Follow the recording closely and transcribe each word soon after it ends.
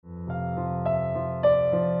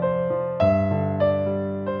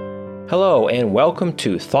Hello and welcome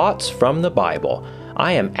to Thoughts from the Bible.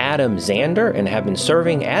 I am Adam Zander and have been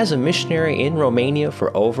serving as a missionary in Romania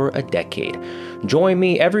for over a decade. Join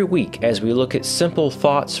me every week as we look at simple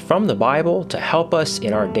thoughts from the Bible to help us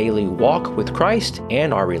in our daily walk with Christ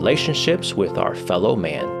and our relationships with our fellow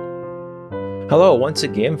man. Hello once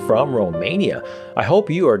again from Romania. I hope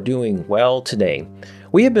you are doing well today.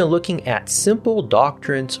 We have been looking at simple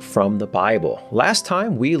doctrines from the Bible. Last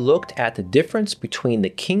time we looked at the difference between the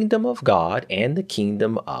kingdom of God and the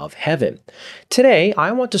kingdom of heaven. Today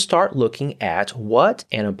I want to start looking at what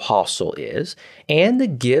an apostle is and the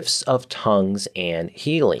gifts of tongues and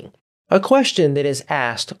healing. A question that is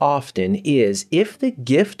asked often is if the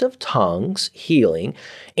gift of tongues, healing,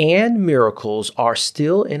 and miracles are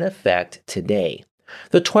still in effect today.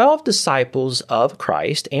 The 12 disciples of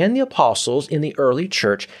Christ and the apostles in the early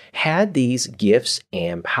church had these gifts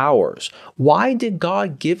and powers. Why did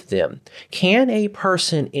God give them? Can a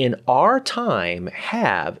person in our time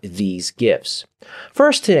have these gifts?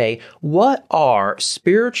 First today, what are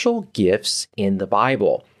spiritual gifts in the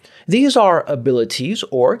Bible? These are abilities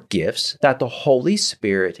or gifts that the Holy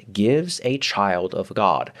Spirit gives a child of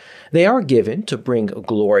God. They are given to bring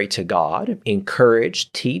glory to God,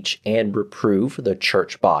 encourage, teach, and reprove the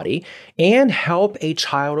church body, and help a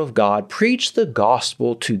child of God preach the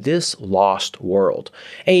gospel to this lost world.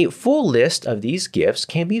 A full list of these gifts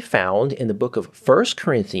can be found in the book of 1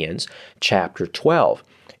 Corinthians chapter 12.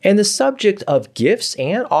 And the subject of gifts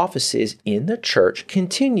and offices in the church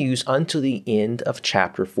continues unto the end of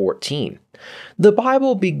chapter 14. The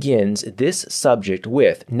Bible begins this subject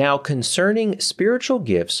with, "Now concerning spiritual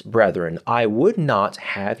gifts, brethren, I would not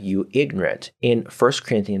have you ignorant," in 1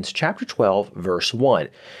 Corinthians chapter 12, verse 1,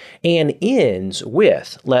 and ends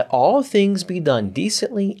with, "Let all things be done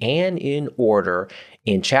decently and in order,"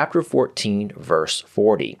 in chapter 14, verse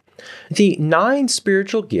 40. The 9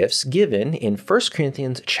 spiritual gifts given in 1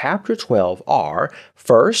 Corinthians chapter 12 are,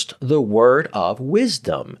 first, the word of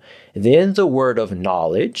wisdom, then the word of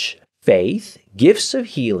knowledge, faith, gifts of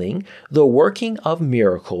healing, the working of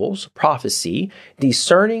miracles, prophecy,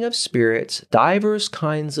 discerning of spirits, divers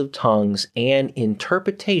kinds of tongues, and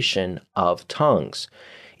interpretation of tongues.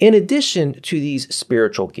 In addition to these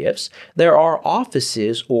spiritual gifts, there are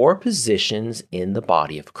offices or positions in the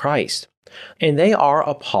body of Christ. And they are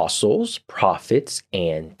apostles, prophets,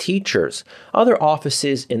 and teachers. Other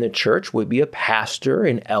offices in the church would be a pastor,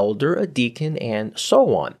 an elder, a deacon, and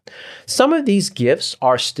so on. Some of these gifts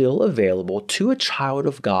are still available to a child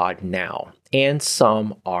of God now, and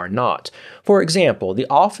some are not. For example, the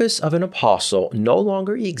office of an apostle no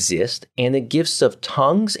longer exists, and the gifts of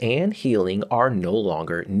tongues and healing are no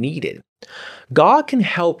longer needed. God can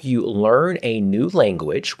help you learn a new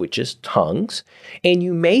language, which is tongues, and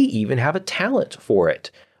you may even have a talent for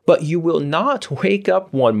it. But you will not wake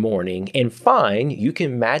up one morning and find you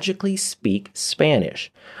can magically speak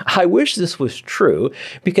Spanish. I wish this was true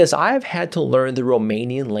because I have had to learn the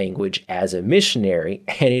Romanian language as a missionary,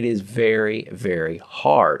 and it is very, very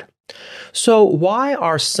hard. So why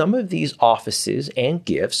are some of these offices and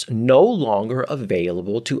gifts no longer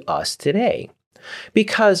available to us today?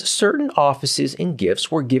 Because certain offices and gifts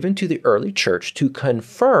were given to the early church to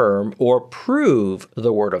confirm or prove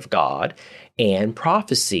the word of God and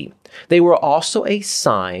prophecy. They were also a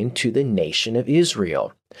sign to the nation of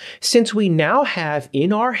Israel. Since we now have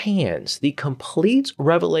in our hands the complete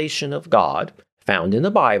revelation of God found in the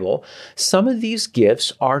Bible, some of these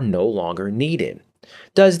gifts are no longer needed.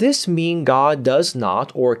 Does this mean God does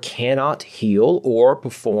not or cannot heal or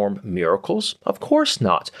perform miracles? Of course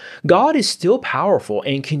not. God is still powerful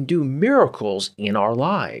and can do miracles in our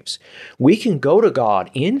lives. We can go to God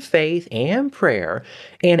in faith and prayer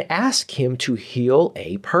and ask Him to heal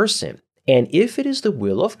a person. And if it is the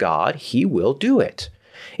will of God, He will do it.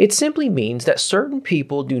 It simply means that certain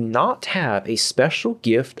people do not have a special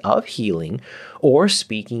gift of healing or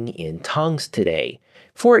speaking in tongues today.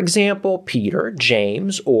 For example, Peter,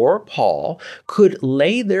 James, or Paul could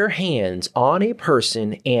lay their hands on a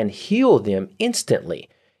person and heal them instantly,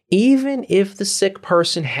 even if the sick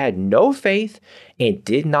person had no faith and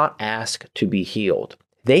did not ask to be healed.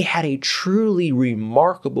 They had a truly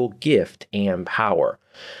remarkable gift and power.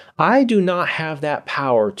 I do not have that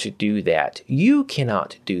power to do that. You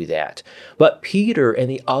cannot do that. But Peter and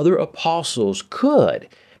the other apostles could,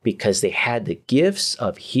 because they had the gifts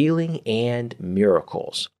of healing and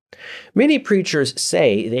miracles. Many preachers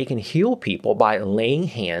say they can heal people by laying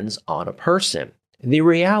hands on a person. The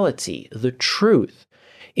reality, the truth,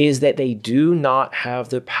 is that they do not have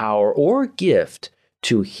the power or gift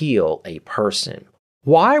to heal a person.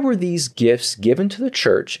 Why were these gifts given to the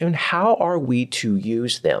church, and how are we to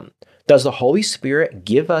use them? Does the Holy Spirit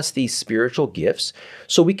give us these spiritual gifts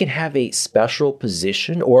so we can have a special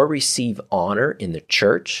position or receive honor in the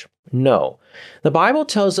church? No. The Bible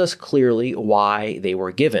tells us clearly why they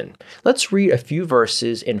were given. Let's read a few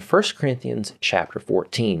verses in 1 Corinthians chapter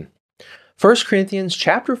 14. 1 Corinthians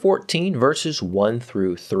chapter 14, verses 1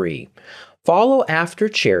 through 3. Follow after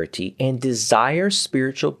charity and desire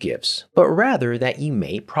spiritual gifts, but rather that ye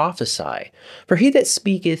may prophesy. For he that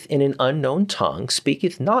speaketh in an unknown tongue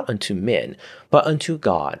speaketh not unto men, but unto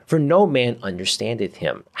God, for no man understandeth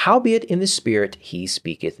him. Howbeit in the Spirit he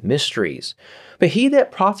speaketh mysteries. But he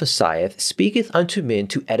that prophesieth speaketh unto men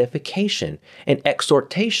to edification and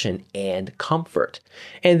exhortation and comfort.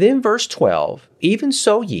 And then verse 12, even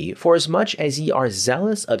so ye, forasmuch as ye are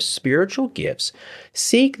zealous of spiritual gifts,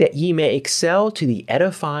 seek that ye may excel to the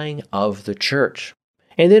edifying of the church.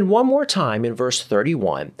 And then one more time in verse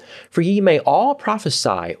 31, for ye may all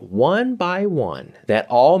prophesy one by one, that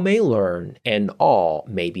all may learn and all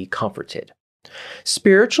may be comforted.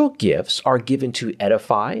 Spiritual gifts are given to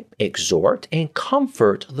edify, exhort, and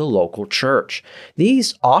comfort the local church.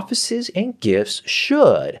 These offices and gifts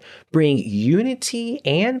should bring unity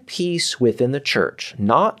and peace within the church,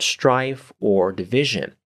 not strife or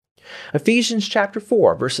division. Ephesians chapter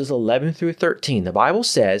 4, verses 11 through 13, the Bible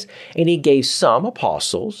says, and he gave some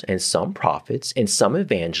apostles, and some prophets, and some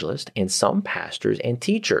evangelists, and some pastors and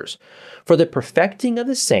teachers, for the perfecting of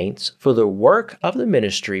the saints, for the work of the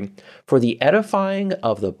ministry, for the edifying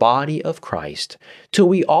of the body of Christ, till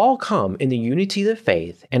we all come in the unity of the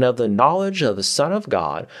faith and of the knowledge of the Son of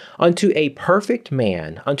God, unto a perfect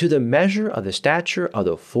man, unto the measure of the stature of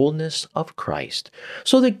the fullness of Christ.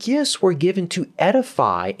 So the gifts were given to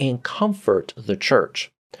edify and comfort the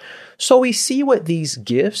church. So we see what these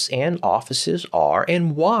gifts and offices are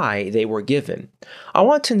and why they were given. I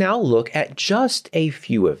want to now look at just a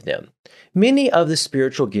few of them. Many of the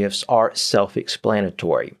spiritual gifts are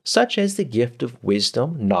self-explanatory, such as the gift of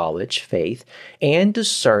wisdom, knowledge, faith, and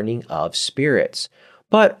discerning of spirits.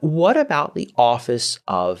 But what about the office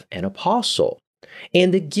of an apostle?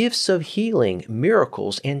 And the gifts of healing,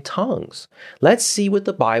 miracles, and tongues? Let's see what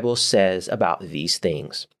the Bible says about these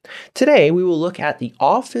things. Today, we will look at the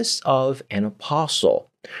office of an apostle.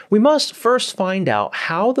 We must first find out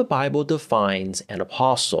how the Bible defines an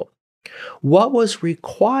apostle. What was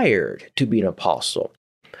required to be an apostle?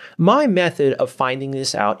 My method of finding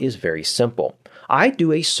this out is very simple. I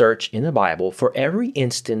do a search in the Bible for every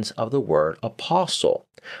instance of the word apostle.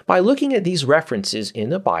 By looking at these references in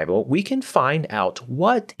the Bible, we can find out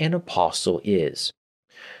what an apostle is.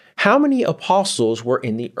 How many apostles were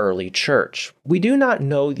in the early church? We do not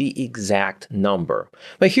know the exact number,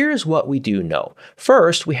 but here is what we do know.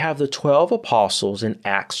 First, we have the 12 apostles in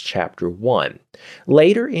Acts chapter 1.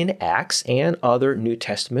 Later in Acts and other New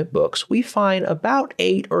Testament books, we find about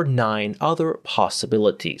 8 or 9 other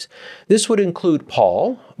possibilities. This would include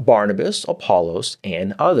Paul, Barnabas, Apollos,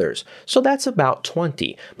 and others. So that's about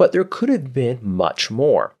 20, but there could have been much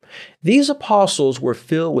more. These apostles were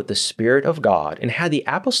filled with the Spirit of God and had the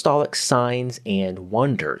apostolic signs and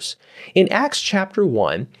wonders. In Acts chapter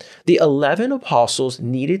 1, the 11 apostles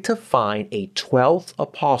needed to find a 12th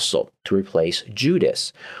apostle to replace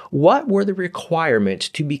Judas. What were the requirements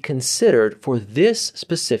to be considered for this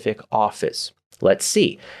specific office? Let's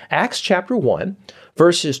see. Acts chapter 1,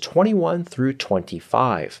 verses 21 through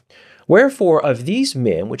 25. Wherefore of these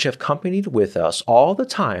men which have companied with us all the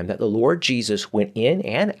time that the Lord Jesus went in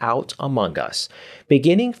and out among us,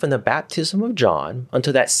 beginning from the baptism of John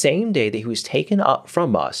unto that same day that he was taken up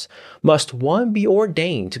from us, must one be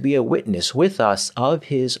ordained to be a witness with us of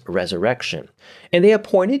his resurrection. And they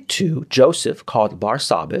appointed two, Joseph called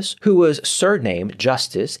Barsabbas, who was surnamed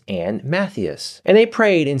Justus, and Matthias. And they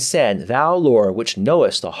prayed and said, Thou, Lord, which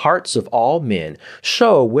knowest the hearts of all men,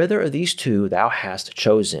 show whither of these two thou hast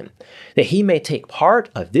chosen, that he may take part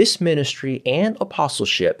of this ministry and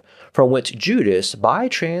apostleship, from which Judas by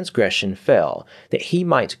transgression fell, that he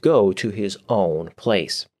might go to his own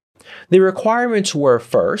place. The requirements were,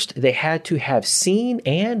 first, they had to have seen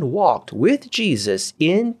and walked with Jesus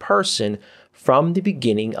in person from the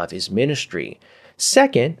beginning of his ministry.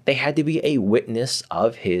 Second, they had to be a witness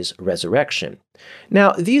of his resurrection.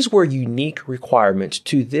 Now, these were unique requirements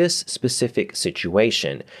to this specific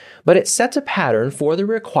situation, but it sets a pattern for the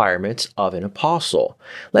requirements of an apostle.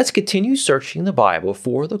 Let's continue searching the Bible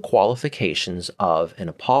for the qualifications of an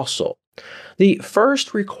apostle. The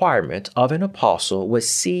first requirement of an apostle was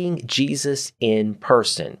seeing Jesus in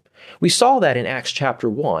person. We saw that in Acts chapter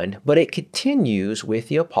 1, but it continues with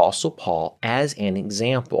the apostle Paul as an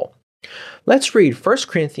example. Let's read 1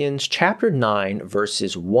 Corinthians chapter 9,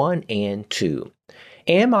 verses 1 and 2.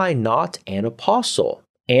 Am I not an apostle?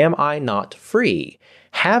 Am I not free?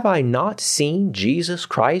 Have I not seen Jesus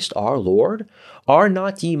Christ our Lord? Are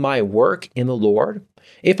not ye my work in the Lord?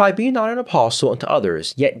 If I be not an apostle unto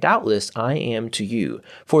others, yet doubtless I am to you.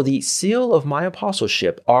 For the seal of my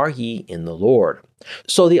apostleship are ye in the Lord.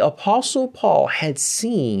 So the apostle Paul had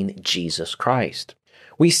seen Jesus Christ.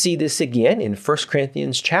 We see this again in 1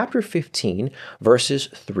 Corinthians chapter 15, verses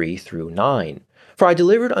 3 through 9. For I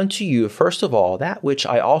delivered unto you first of all that which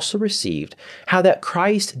I also received, how that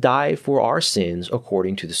Christ died for our sins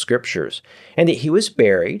according to the Scriptures, and that he was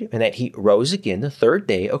buried, and that he rose again the third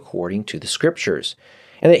day according to the Scriptures,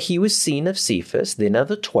 and that he was seen of Cephas, then of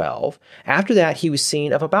the 12. After that he was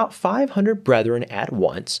seen of about 500 brethren at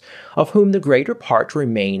once, of whom the greater part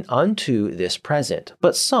remain unto this present,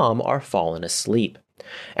 but some are fallen asleep.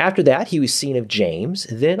 After that he was seen of James,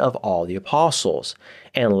 then of all the apostles.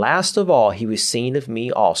 And last of all he was seen of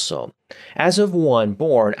me also, as of one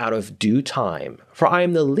born out of due time. For I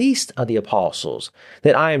am the least of the apostles,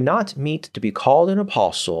 that I am not meet to be called an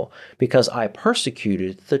apostle, because I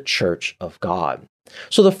persecuted the church of God.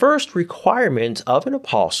 So the first requirement of an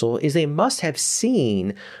apostle is they must have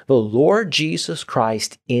seen the Lord Jesus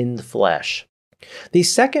Christ in the flesh. The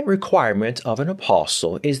second requirement of an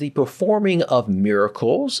apostle is the performing of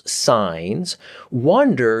miracles, signs,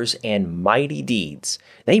 wonders, and mighty deeds.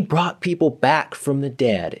 They brought people back from the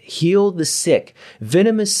dead, healed the sick,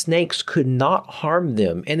 venomous snakes could not harm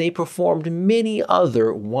them, and they performed many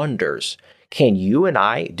other wonders. Can you and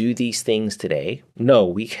I do these things today? No,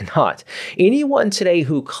 we cannot. Anyone today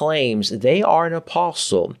who claims they are an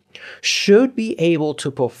apostle should be able to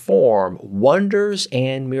perform wonders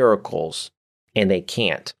and miracles. And they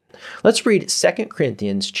can't. Let's read 2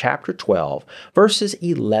 Corinthians chapter 12, verses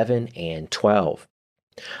 11 and 12.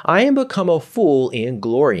 I am become a fool in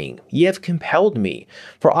glorying. Ye have compelled me,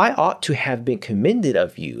 for I ought to have been commended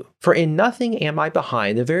of you. For in nothing am I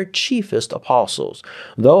behind the very chiefest apostles,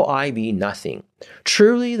 though I be nothing.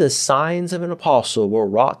 Truly the signs of an apostle were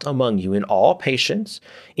wrought among you in all patience,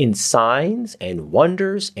 in signs and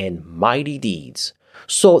wonders and mighty deeds.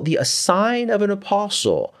 So the sign of an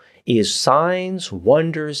apostle is signs,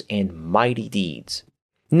 wonders, and mighty deeds.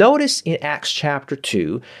 Notice in Acts chapter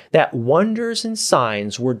 2 that wonders and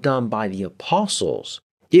signs were done by the apostles.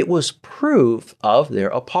 It was proof of their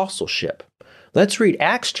apostleship. Let's read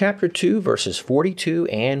Acts chapter 2, verses 42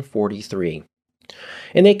 and 43.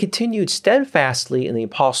 And they continued steadfastly in the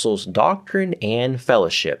apostles' doctrine and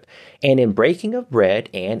fellowship, and in breaking of bread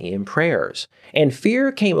and in prayers. And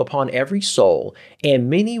fear came upon every soul, and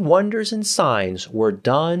many wonders and signs were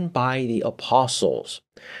done by the apostles.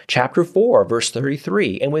 Chapter 4, verse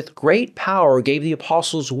 33, And with great power gave the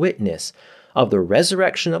apostles witness of the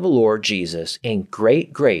resurrection of the Lord Jesus, and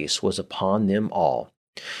great grace was upon them all.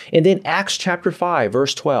 And then Acts chapter 5,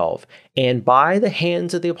 verse 12, And by the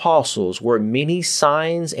hands of the apostles were many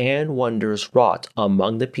signs and wonders wrought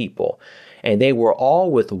among the people, and they were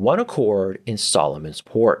all with one accord in Solomon's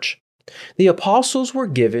porch. The apostles were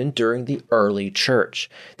given during the early church.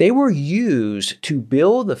 They were used to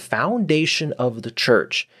build the foundation of the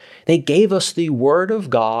church. They gave us the Word of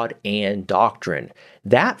God and doctrine.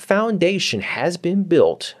 That foundation has been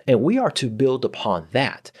built, and we are to build upon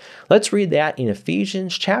that. Let's read that in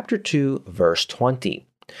Ephesians chapter 2, verse 20.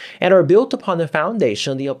 And are built upon the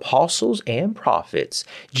foundation of the apostles and prophets,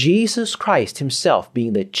 Jesus Christ himself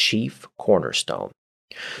being the chief cornerstone.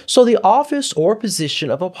 So the office or position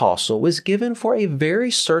of apostle was given for a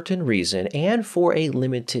very certain reason and for a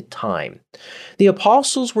limited time. The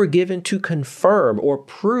apostles were given to confirm or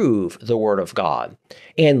prove the Word of God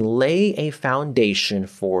and lay a foundation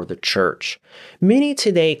for the church. Many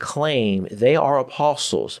today claim they are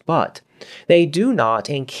apostles, but they do not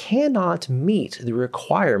and cannot meet the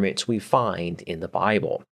requirements we find in the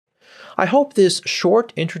Bible. I hope this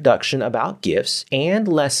short introduction about gifts and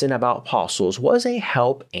lesson about apostles was a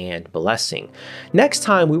help and blessing. Next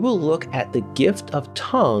time, we will look at the gift of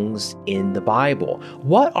tongues in the Bible.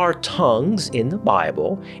 What are tongues in the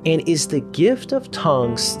Bible, and is the gift of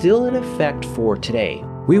tongues still in effect for today?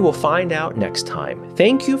 We will find out next time.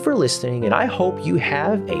 Thank you for listening, and I hope you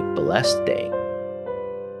have a blessed day.